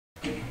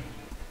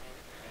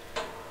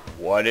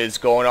What is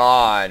going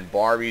on,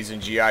 Barbies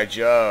and G.I.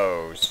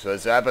 Joes? For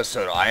this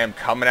episode, I am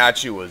coming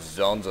at you with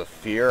Zones of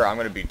Fear. I'm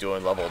going to be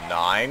doing level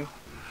 9.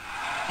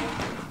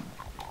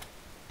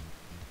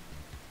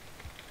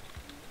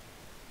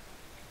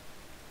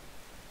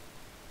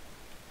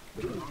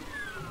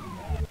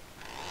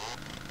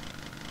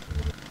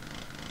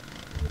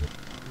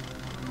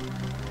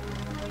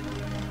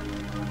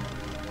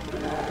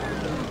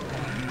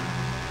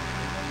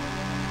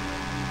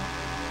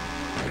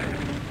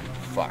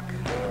 Fuck.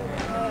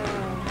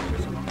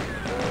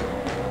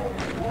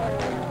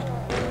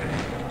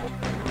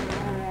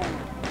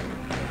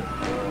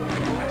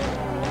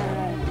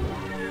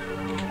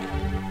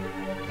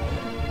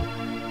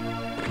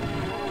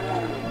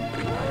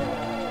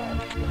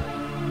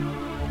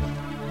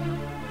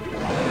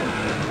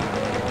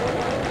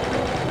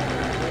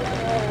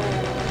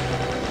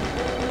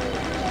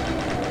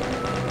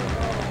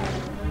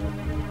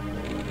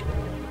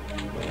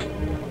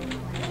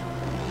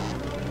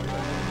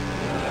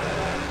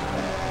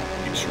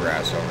 Get your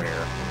ass over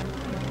here.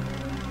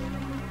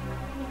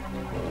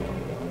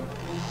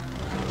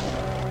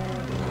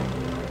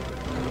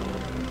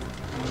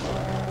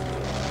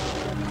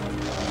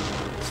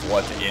 Let's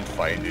let the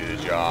infighting do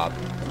the job.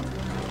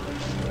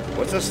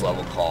 What's this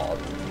level called?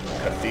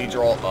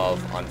 Cathedral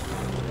of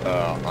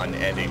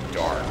Unending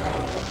Dark.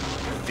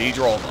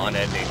 Cathedral of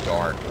Unending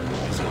Dark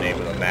is the name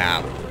of the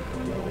map.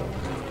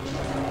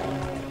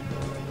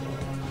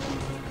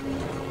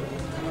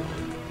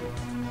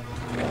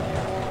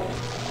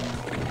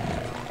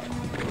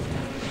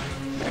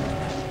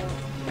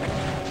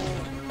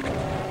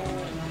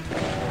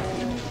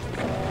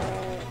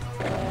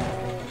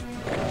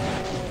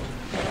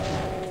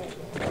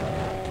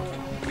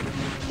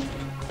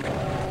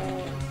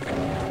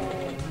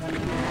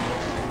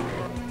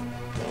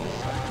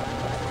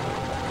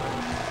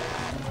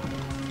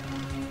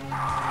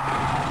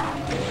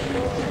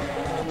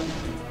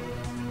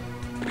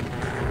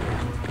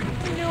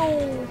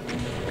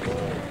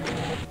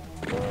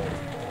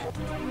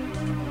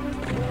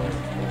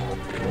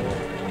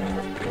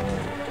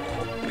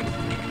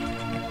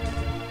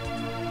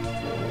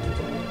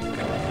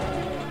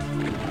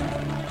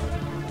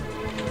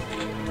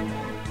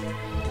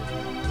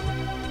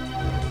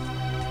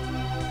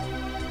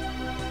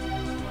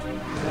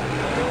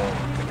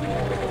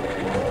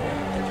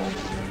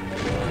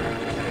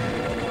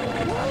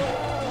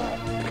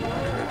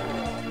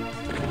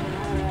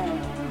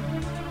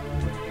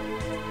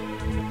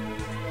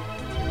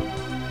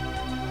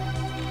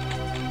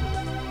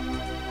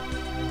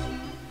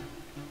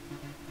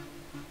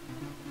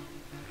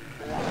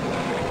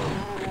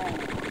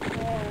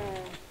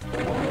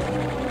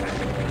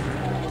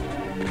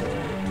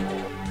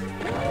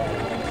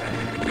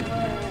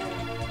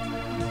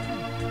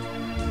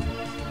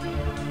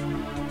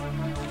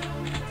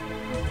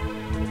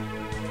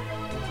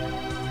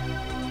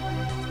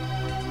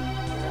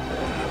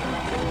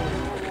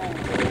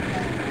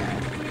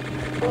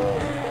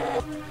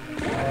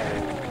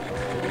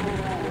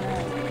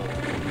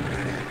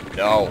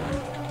 No.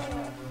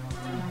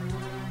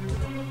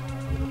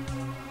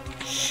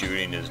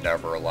 Shooting is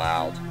never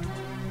allowed.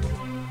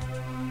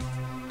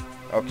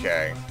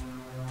 Okay.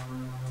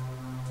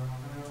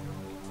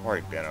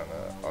 Already been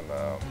on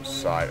the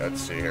side.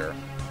 Let's see here.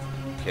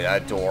 Okay,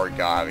 that door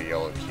got a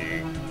yellow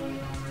key.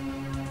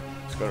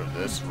 Let's go to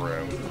this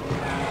room.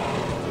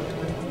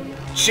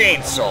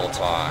 Chainsaw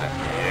time.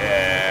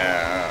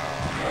 Yeah.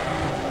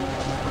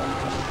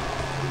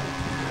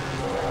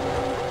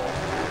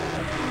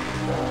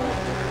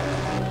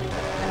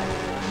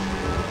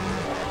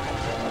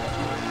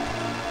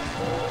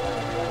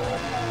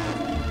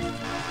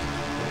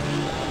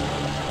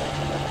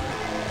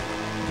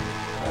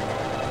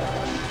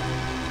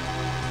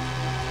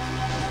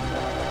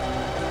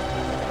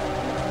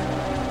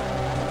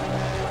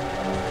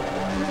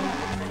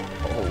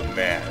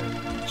 Man,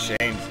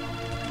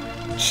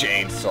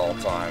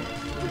 chainsaw time.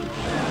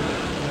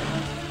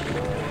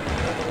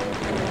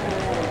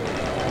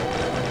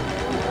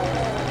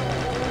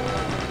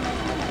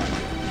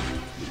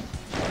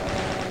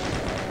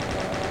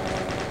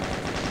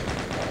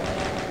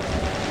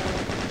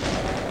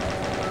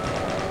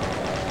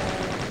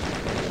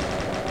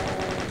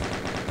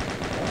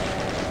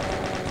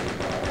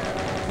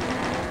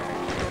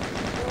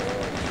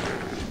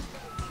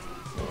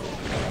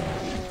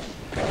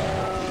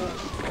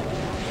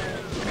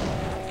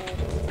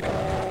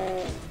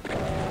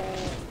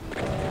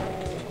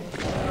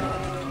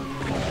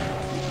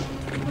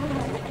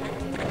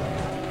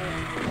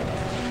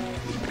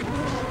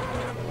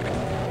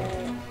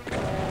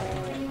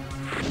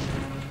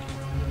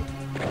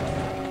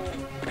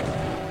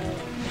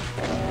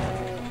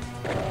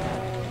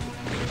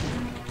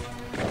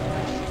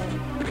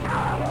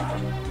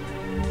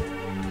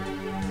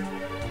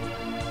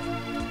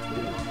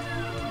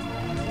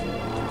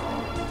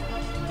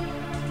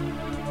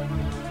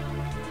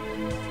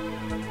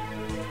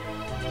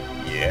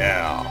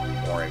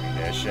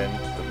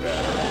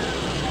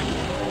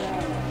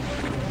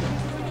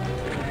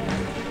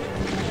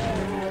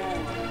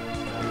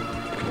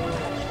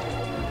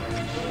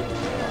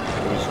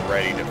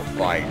 ready to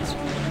fight.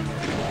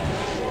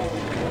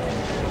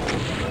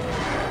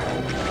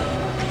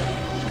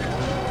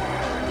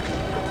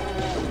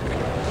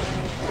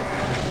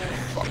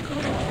 Fuck.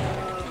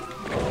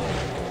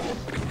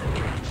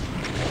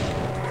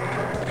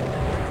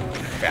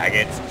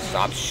 Faggots,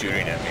 stop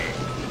shooting at me.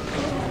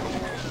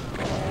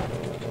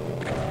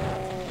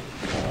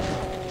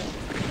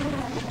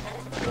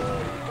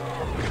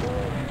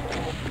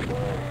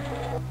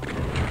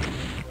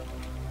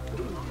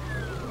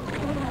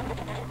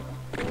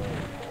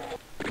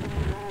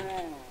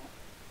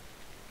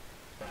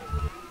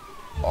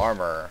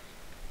 Armor.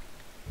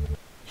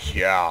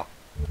 Yeah.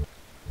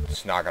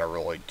 It's not gonna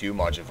really do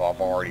much if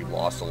I've already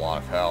lost a lot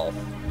of health.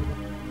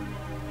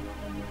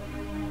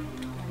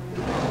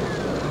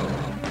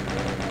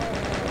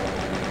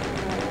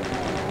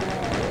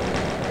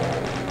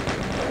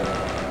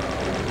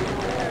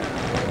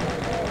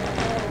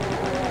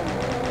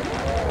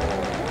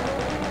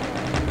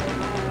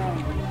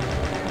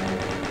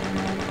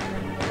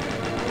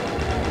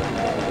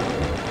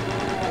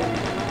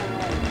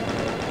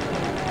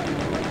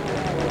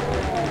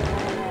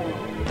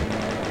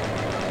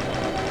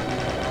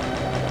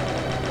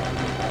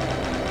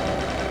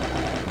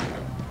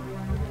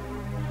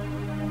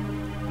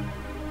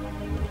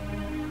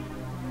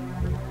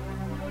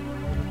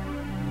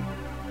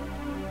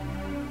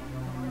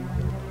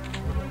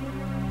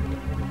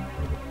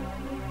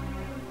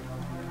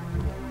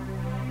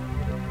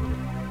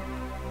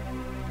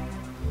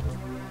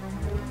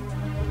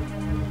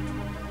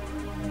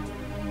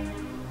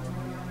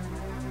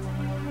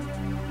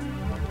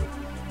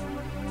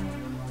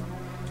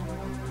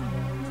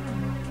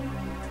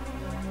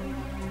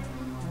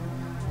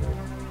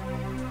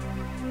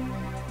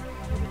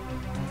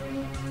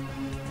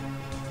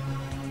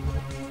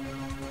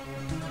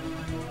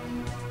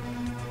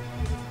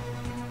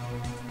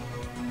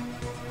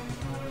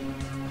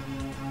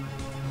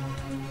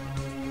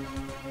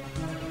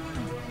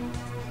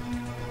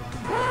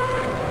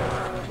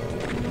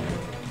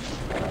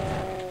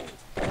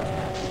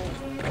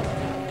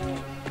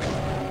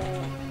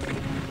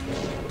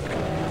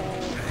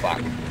 Fuck.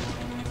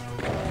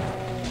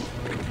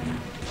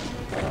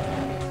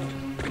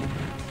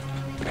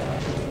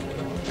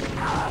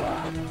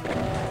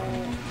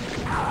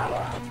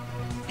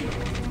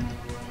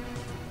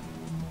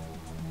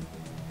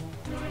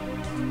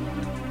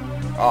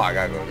 Oh, I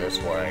gotta go this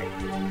way.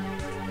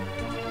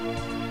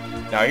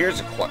 Now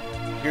here's a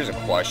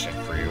question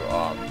for you.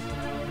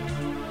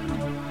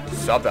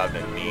 Something I've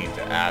been meaning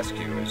to ask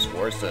you is,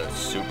 where's the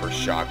super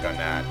shotgun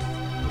at?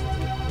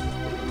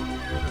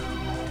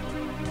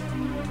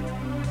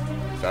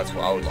 That's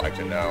what I would like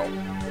to know.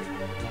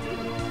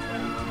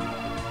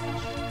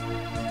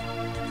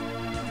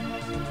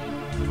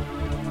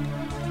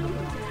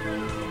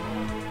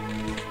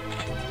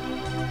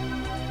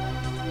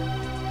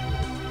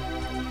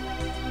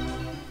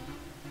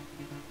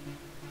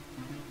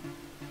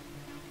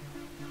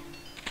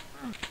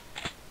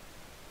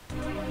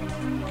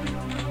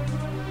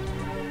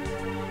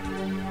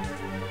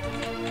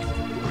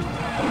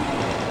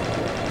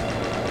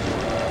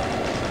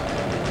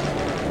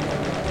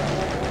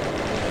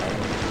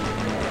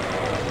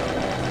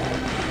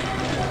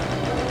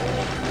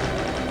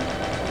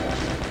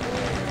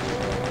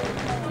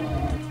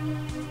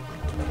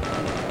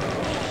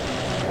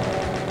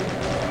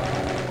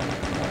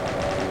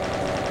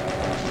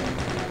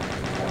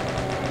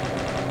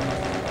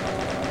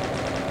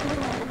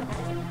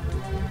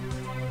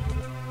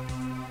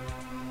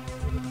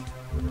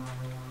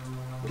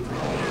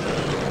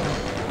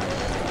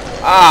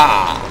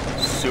 Ah!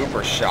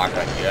 Super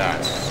shotgun,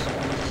 yes.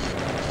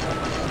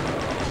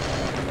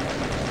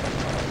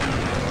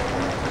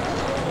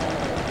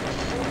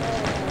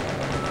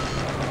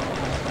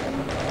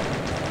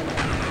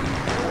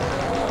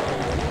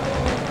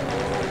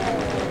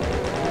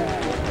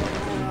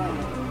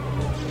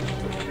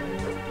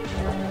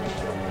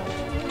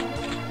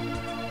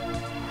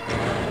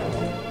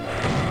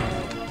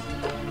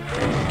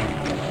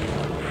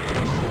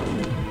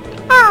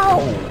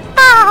 Ow!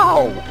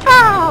 Ow!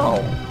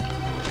 Ow!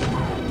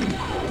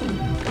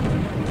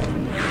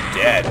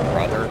 Dead,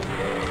 brother.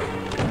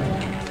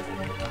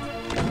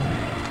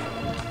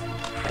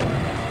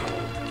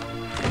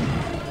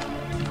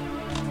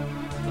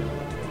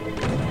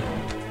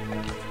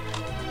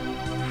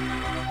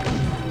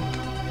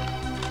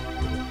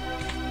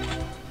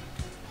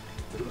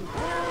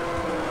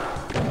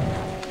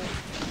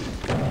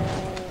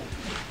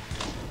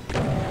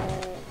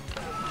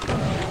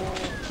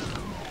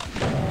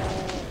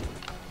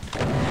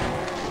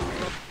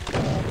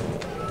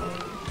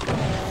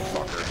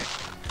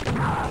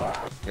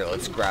 Here,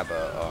 let's grab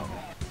a,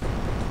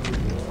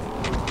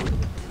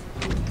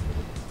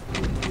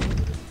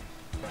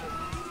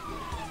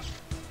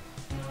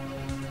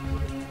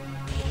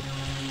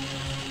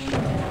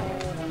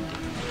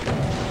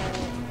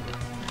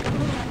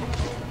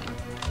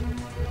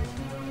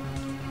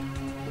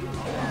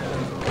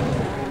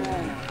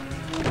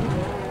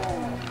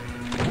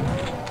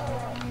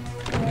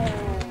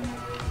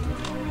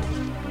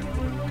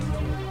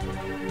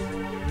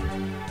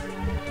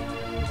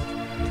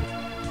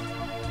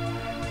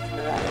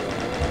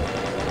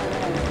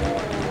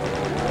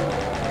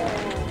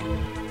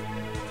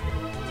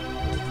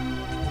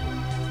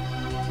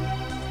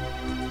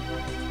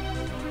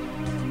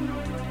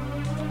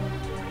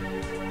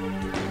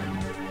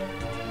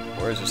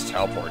 Where does this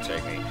teleport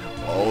take me?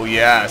 Oh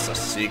yes, a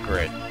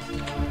secret.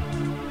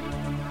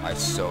 I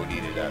so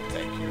needed that,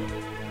 thank you.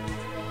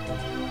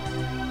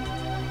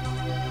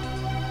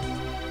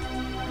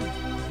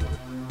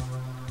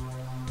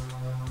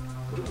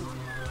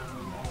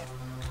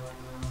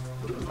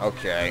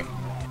 Okay.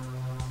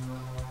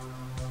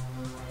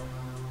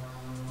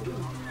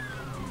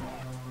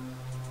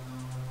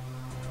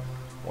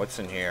 What's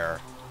in here?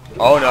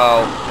 Oh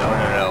no! No,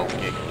 no,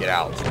 no. Get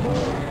out.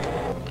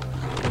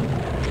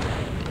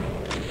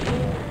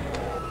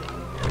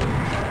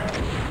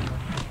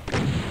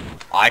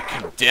 I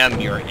condemn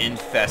your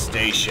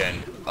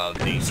infestation of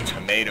these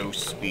tomato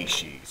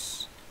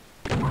species.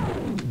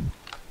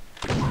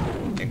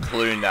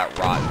 Including that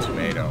rotten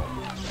tomato.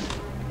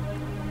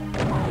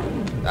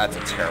 That's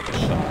a terrible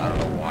shot. I don't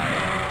know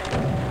why.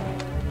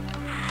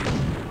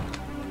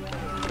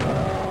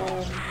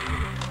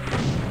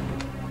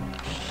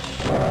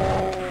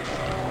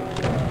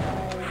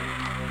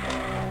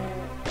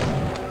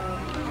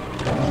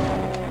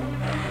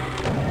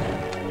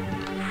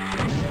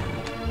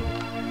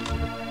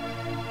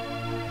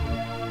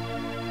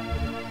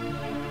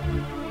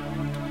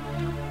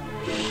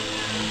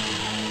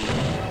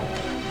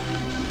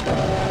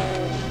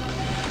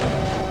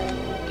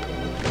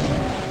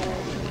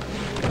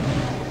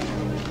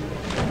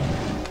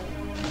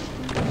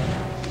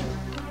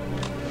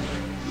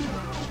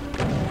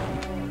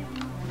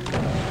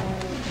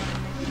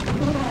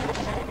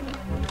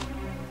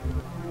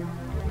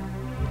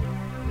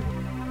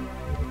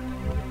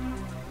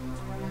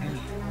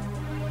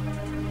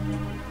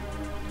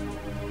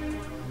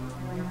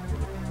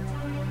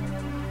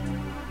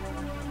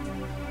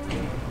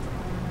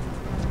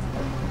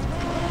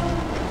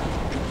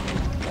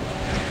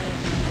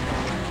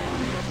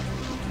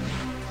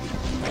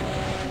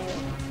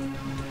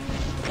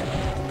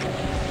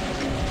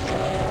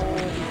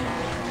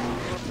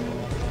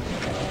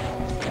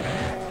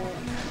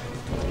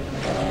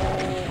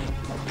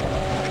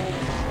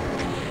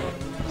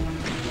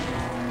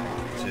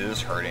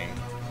 Hurting.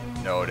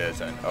 No, it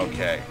isn't.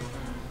 Okay.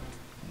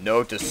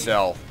 Note to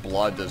self,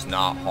 blood does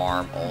not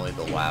harm, only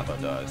the lava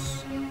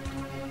does.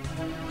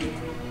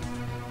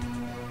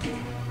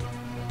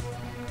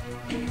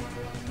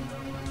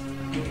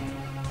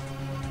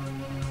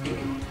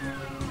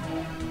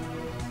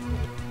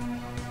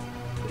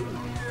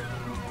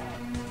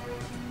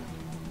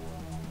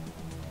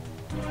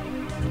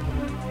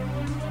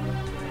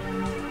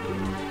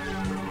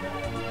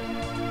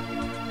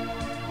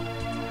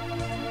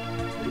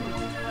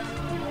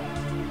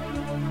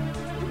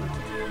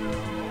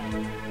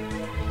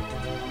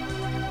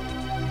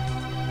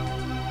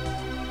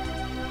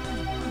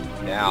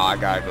 Now I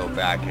gotta go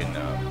back and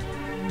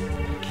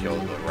kill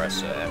the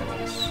rest of the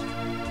enemies.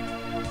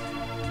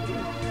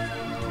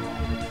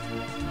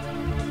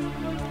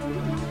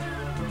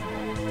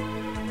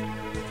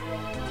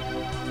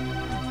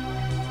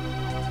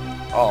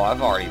 Oh,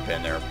 I've already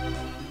been there.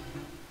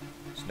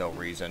 There's no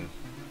reason.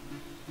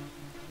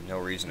 No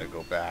reason to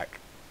go back.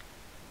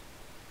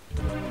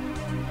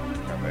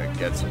 I'm gonna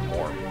get some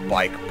more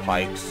bike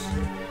pikes.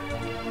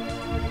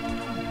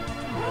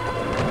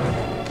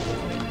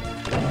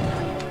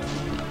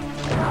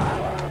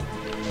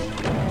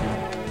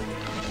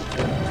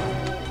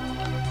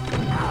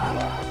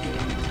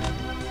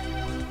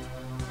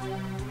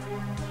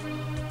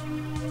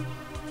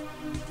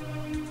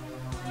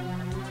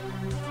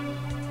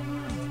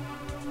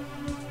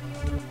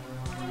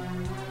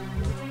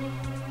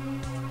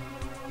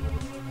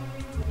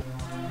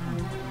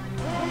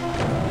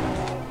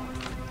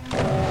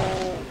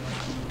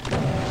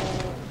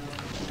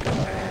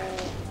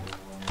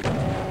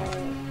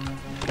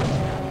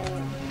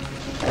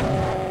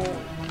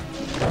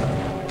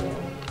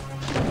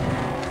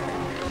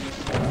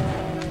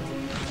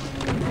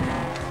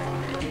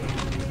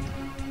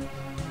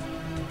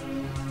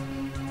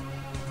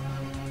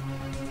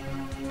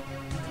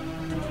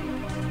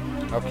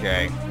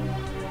 Okay. Give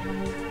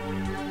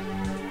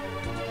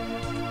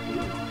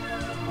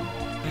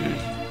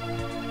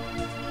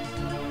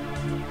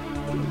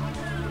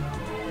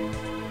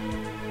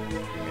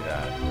me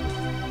that.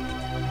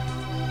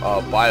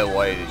 By the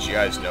way, did you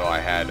guys know I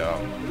had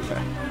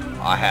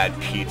I had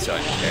pizza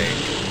and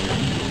cake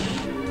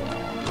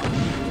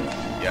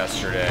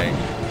yesterday.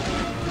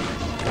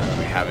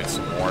 We're having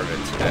some more of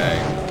it today.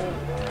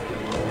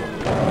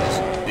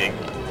 These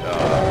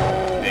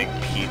big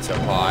pizza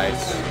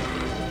pies.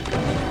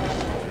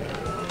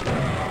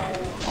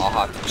 I'll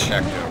have to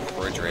check the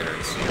refrigerator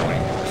and see how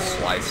many more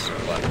slices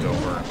are left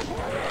over.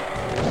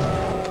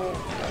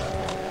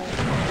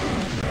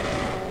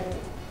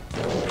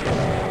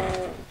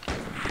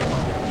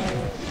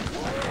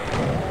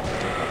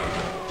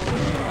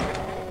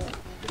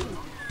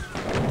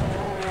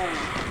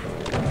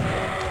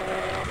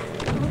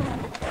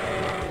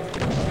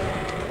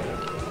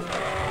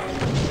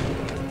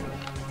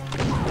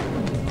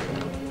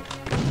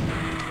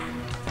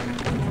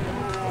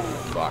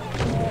 Fuck.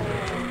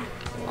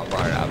 I'm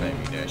running out of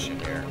ammunition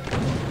here.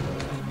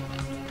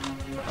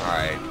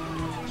 Alright.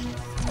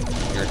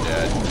 You're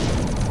dead.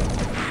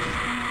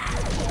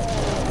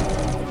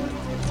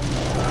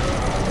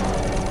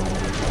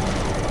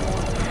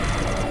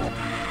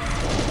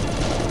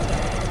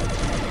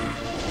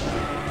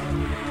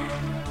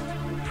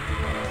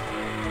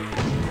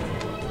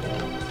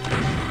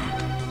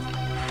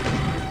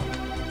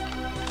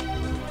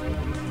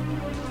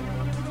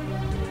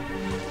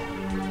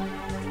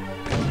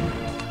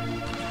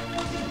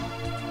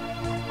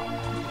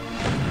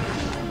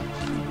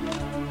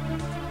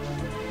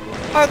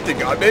 I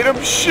think I made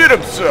him shit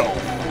himself.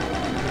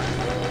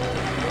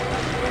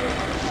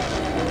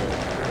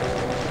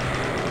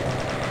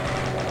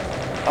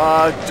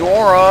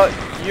 Dora,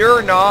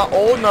 you're not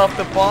old enough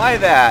to buy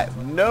that.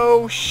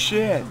 No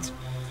shit.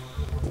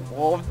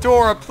 Well,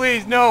 Dora,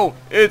 please, no.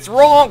 It's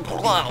wrong.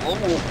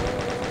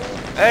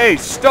 Hey,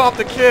 stop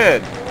the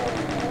kid.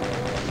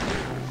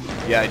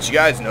 Yeah, did you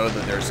guys know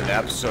that there's an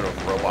episode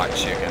of Robot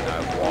Chicken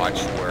that I've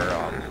watched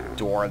where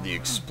Dora the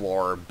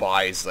Explorer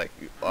buys like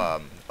a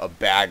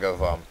bag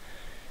of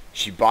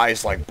she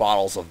buys like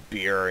bottles of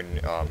beer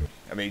and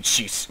I mean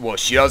she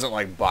doesn't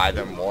like buy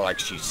them, more like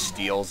she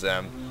steals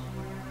them.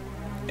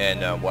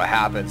 And what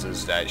happens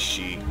is that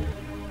she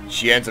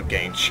ends up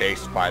getting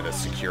chased by the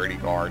security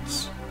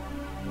guards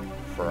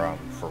for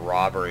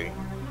robbery.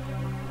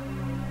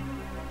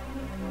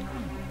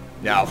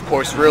 Now, of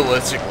course,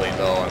 realistically,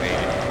 though, I mean,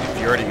 if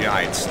you're in the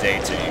United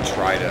States and you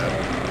try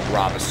to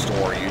rob a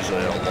store,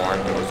 usually an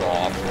alarm goes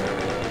off,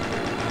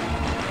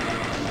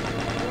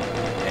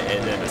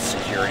 and then the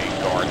security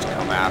guards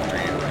come after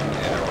you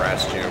and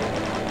arrest you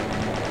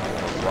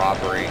for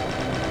robbery.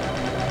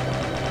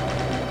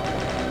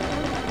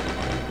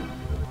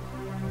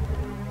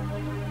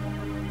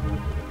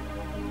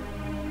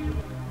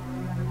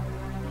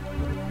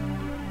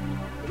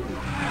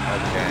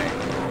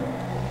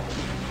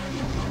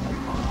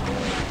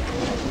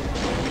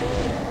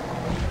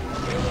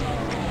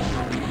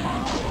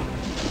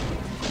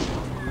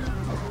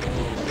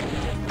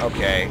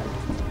 Okay.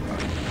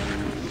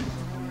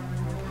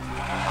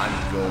 I'm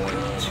going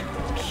to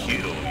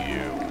kill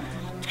you.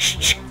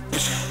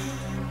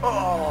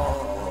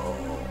 Oh.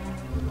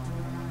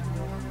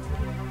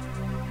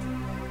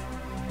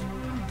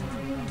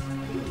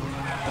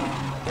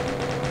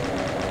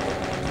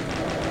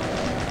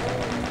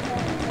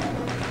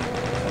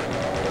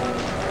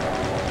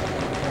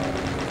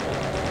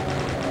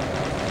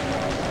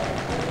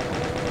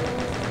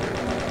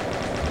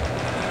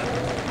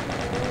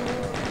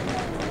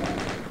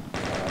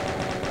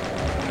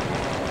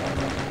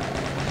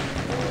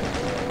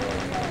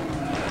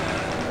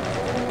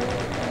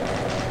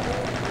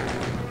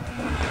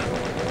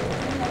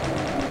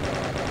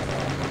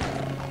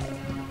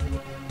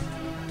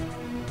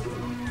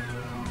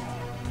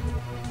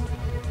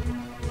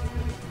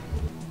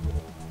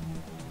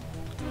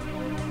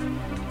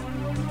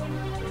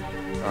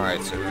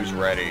 Alright, so who's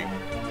ready?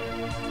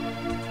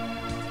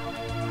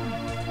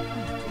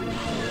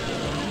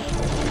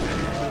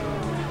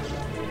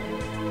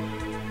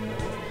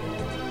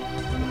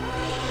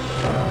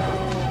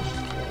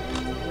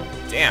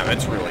 Damn,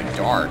 it's really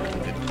dark.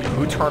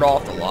 Who turned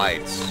off the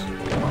lights?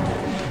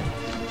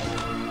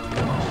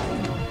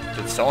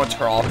 Did someone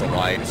turn off the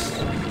lights?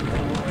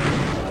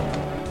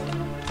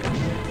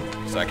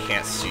 Because I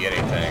can't see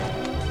anything.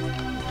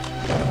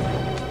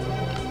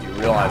 You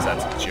realize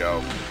that's a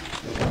joke.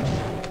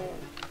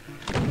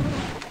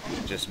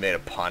 Just made a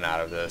pun out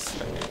of this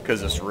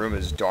because this room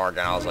is dark,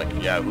 and I was like,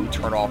 yeah, who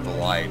turned off the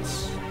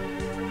lights?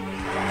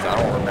 'Cause I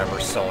don't remember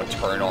someone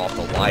turning off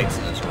the lights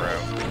in this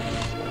room,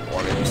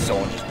 or maybe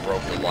someone just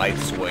broke the light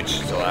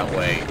switch so that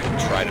way you can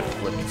try to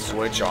flip the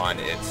switch on.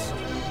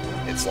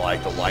 It's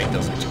like the light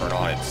doesn't turn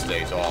on, it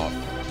stays off.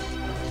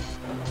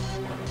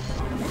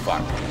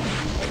 Fuck.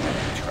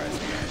 Try this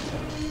again.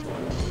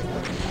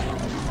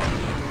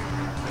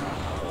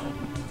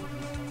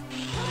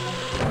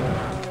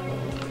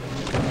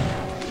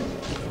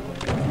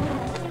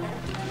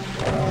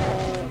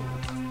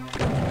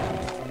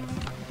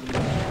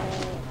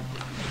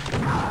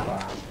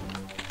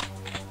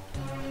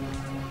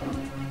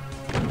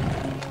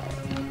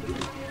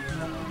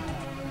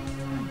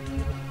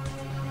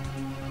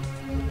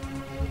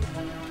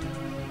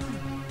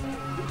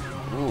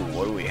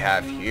 What do we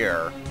have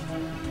here?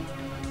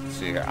 Let's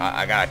see here.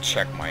 I gotta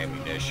check my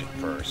ammunition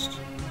first.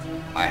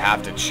 I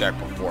have to check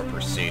before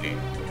proceeding.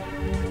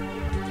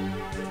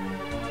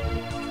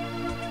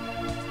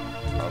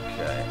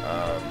 Okay,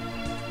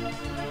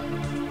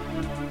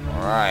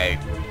 alright.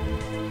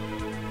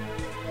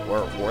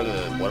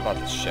 What about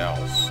the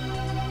shells?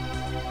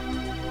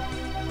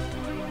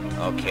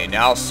 Okay,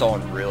 now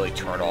someone really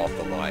turned off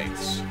the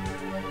lights.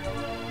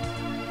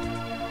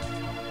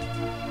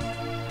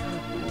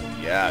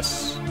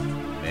 Yes,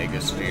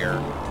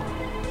 Megasphere.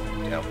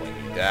 Definitely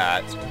need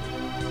that.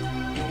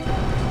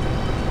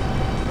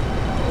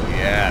 Oh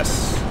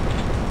yes.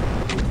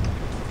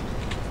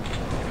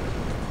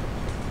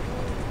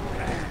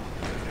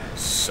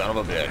 Son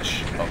of a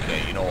bitch.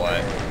 Okay, you know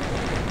what?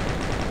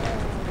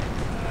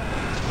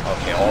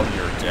 Okay, all of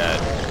you are dead.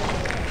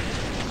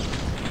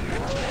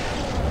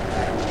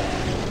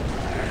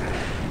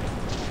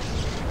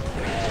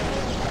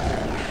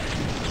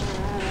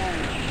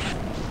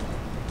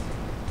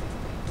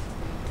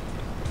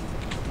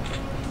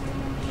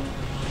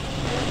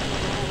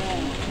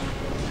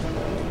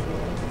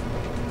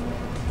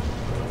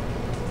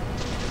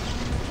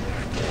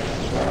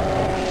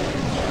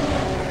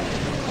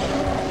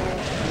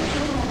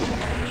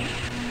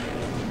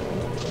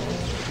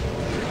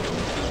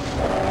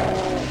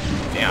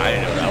 I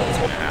didn't know that was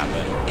gonna happen.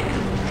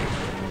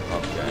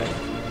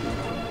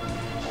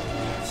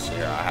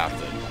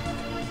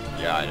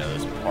 I know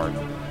this part.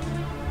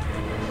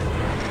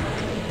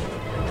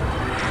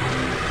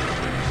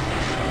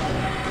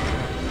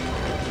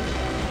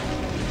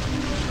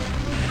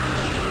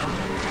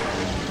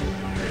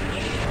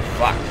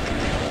 Fuck.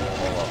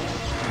 Hold up.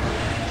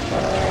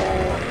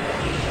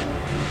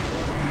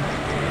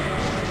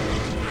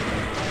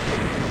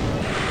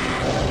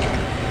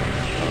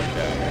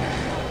 Okay.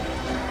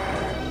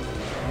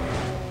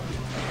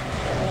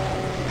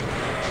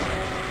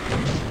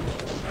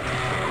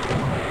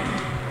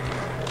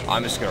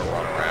 I'm just gonna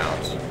run around.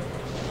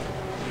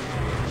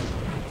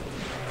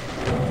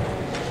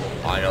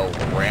 I know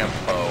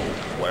Rampo,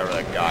 whatever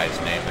that guy's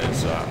name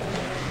is,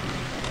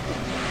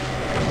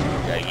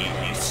 yeah,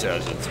 he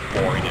says it's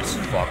boring as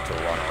fuck to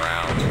run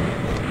around.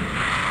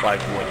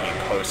 Like when he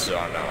posted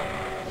on,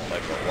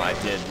 like when I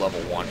did level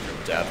 1 from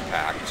Death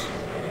Pact,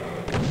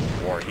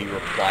 or he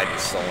replied to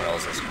someone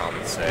else's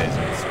comment says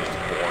it's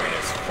boring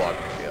as fuck.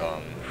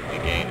 The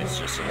game is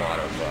just a lot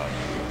of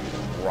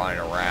running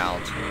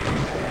around.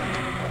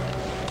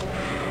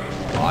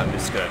 I'm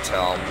just gonna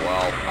tell him,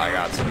 well, I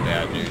got some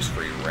bad news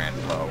for you,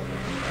 Rampo.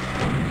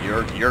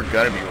 You're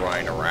gonna be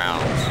running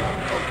around,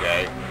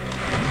 okay?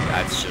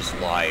 That's just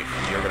life.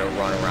 You're gonna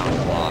run around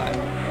a lot.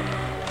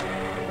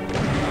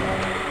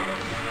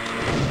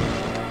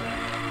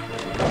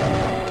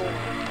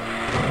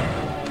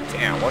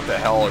 Damn, what the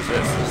hell is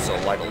this? Is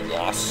this like a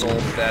Lost Soul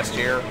fest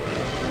here?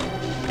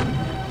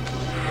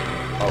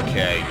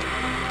 Okay.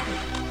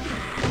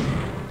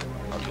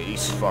 Okay,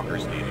 these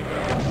fuckers need to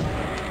go.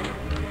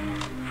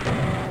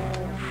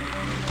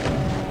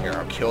 Here,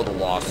 I'll kill the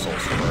Lost Souls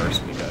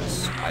first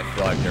because I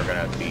feel like they're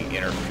gonna be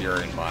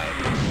interfering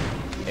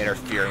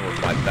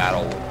with my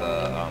battle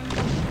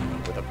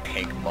with the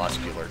pink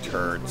muscular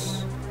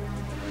turds.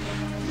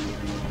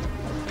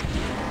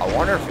 I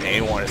wonder if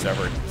anyone has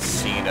ever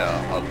seen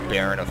a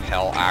Baron of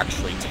Hell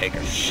actually take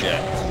a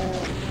shit.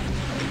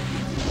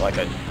 Like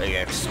an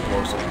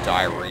explosive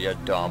diarrhea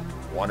dump.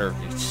 Wonder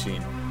if you've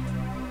seen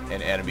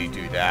an enemy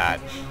do that.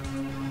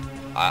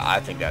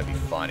 I think that'd be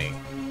funny.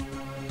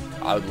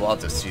 I would love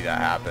to see that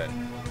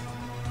happen.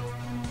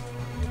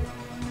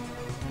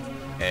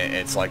 And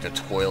it's like the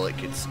toilet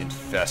gets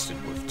infested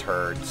with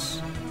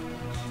turds.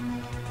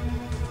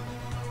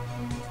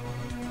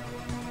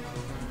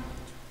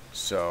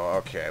 So,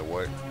 okay,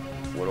 what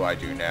do I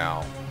do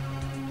now?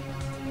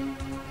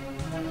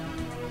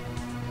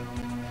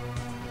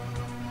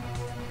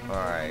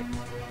 Alright.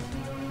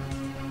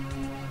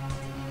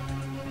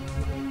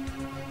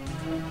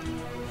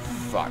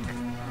 Fuck.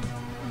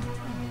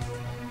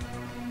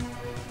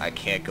 I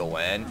can't go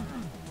in?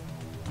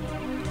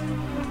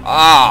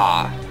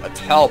 Ah! A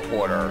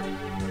teleporter!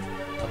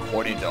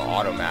 According to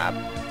Automap.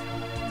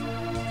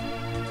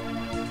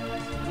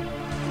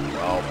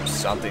 Well,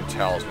 something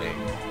tells me.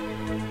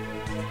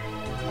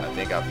 I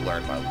think I've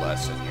learned my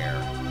lesson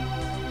here.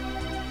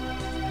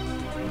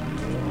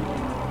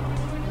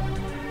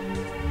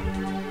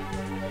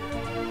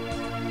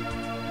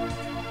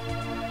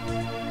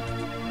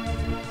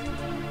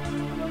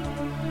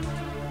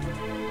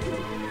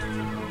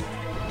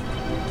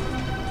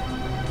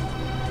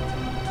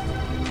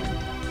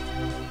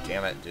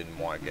 Damn it, didn't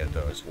want to get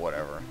those,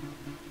 whatever.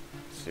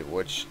 Let's see,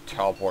 which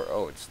teleport?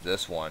 Oh, it's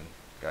this one.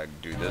 Gotta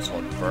do this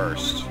one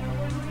first.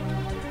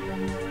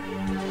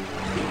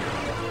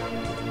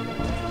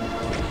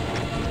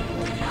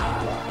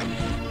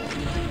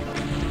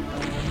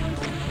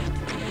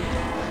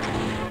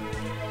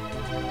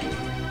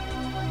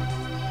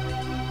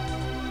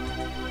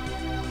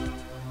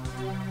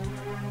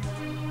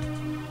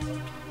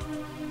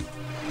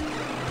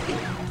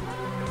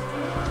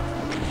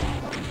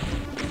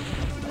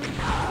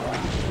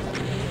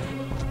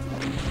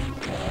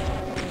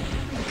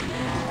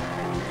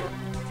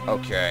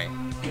 Okay.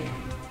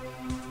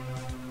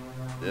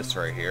 This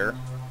right here.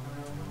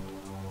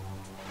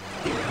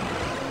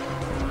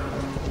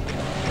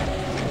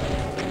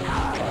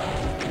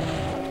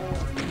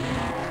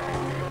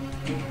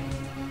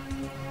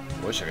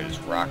 Wish I could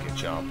just rocket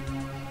jump.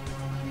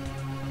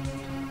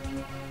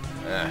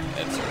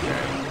 It's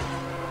okay.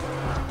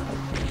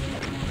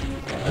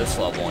 This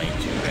level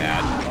ain't too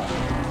bad.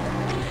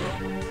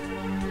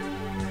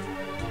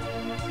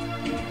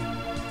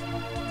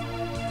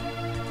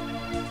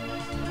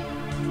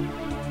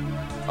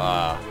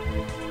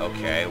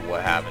 Okay,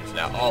 what happens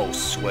now? Oh,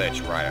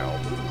 switch, righto.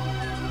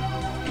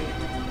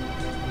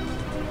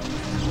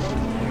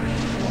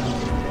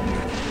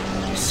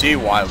 You see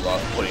why I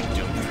love putting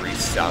Doom 3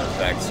 sound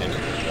effects into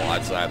the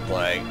mods that I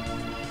play?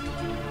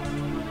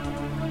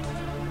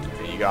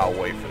 And you gotta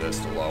wait for this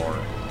to lower.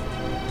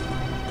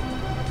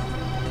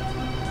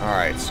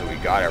 Alright, so we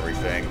got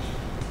everything.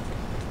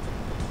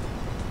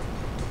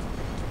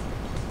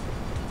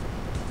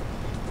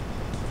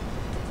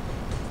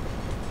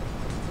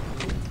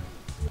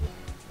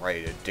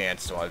 Ready to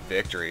dance to my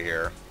victory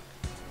here,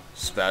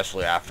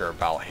 especially after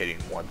about hitting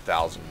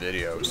 1,000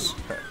 videos.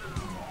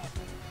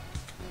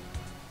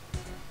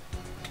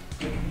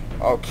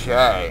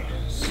 Okay,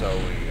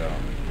 so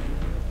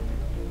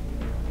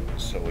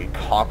we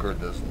conquered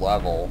this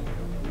level.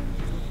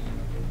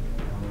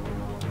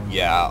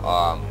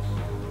 yeah,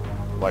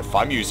 like if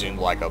I'm using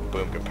like a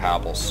boom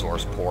compatible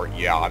source port,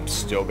 yeah, I'm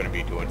still going to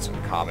be doing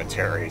some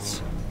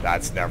commentaries.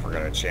 That's never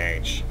going to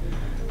change.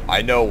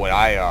 I know when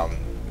I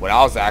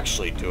was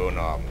actually doing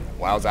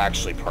when I was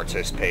actually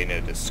participating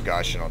in a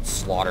discussion on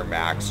Slaughter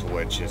Max,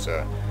 which is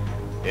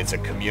it's a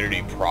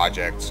community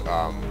project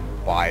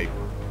by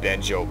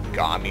Benjo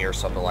Gami or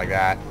something like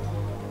that,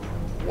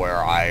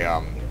 where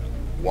I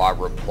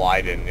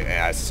replied and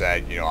I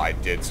said, you know, I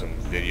did some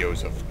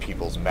videos of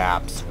people's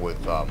maps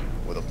with a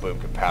boom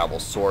compatible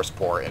source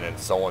port, and then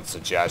someone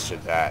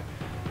suggested that,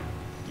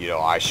 you know,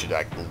 I should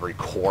like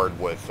record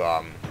with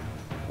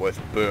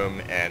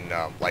Boom and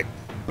like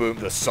Boom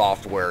the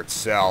software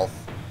itself,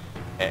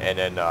 and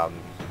then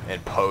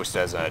and post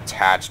as an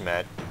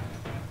attachment.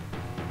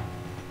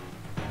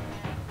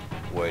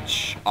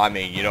 Which, I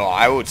mean, you know,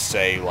 I would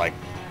say, like,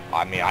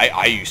 I mean,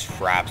 I use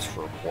Fraps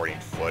for recording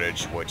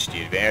footage, which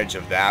the advantage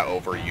of that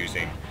over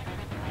using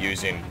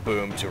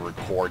Boom to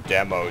record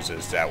demos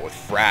is that with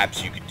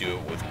Fraps you could do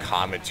it with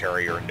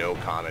commentary or no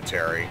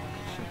commentary.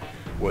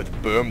 With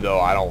Boom,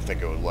 though, I don't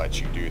think it would let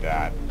you do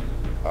that.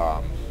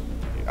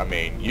 I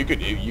mean, you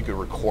could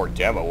record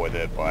demo with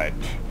it,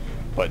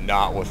 but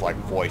not with like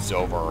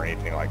voiceover or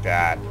anything like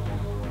that.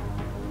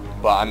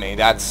 But I mean,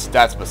 that's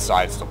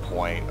besides the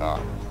point.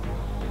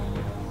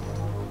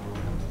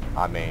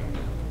 I mean,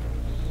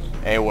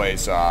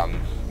 anyways,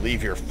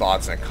 leave your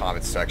thoughts in the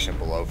comment section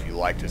below. If you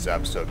liked this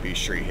episode, be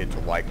sure you hit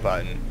the like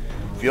button.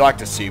 If you'd like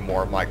to see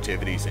more of my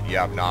activities and you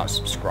have not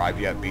subscribed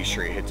yet, be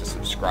sure you hit the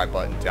subscribe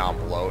button down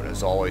below. And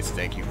as always,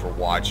 thank you for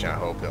watching. I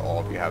hope that all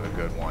of you have a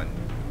good one.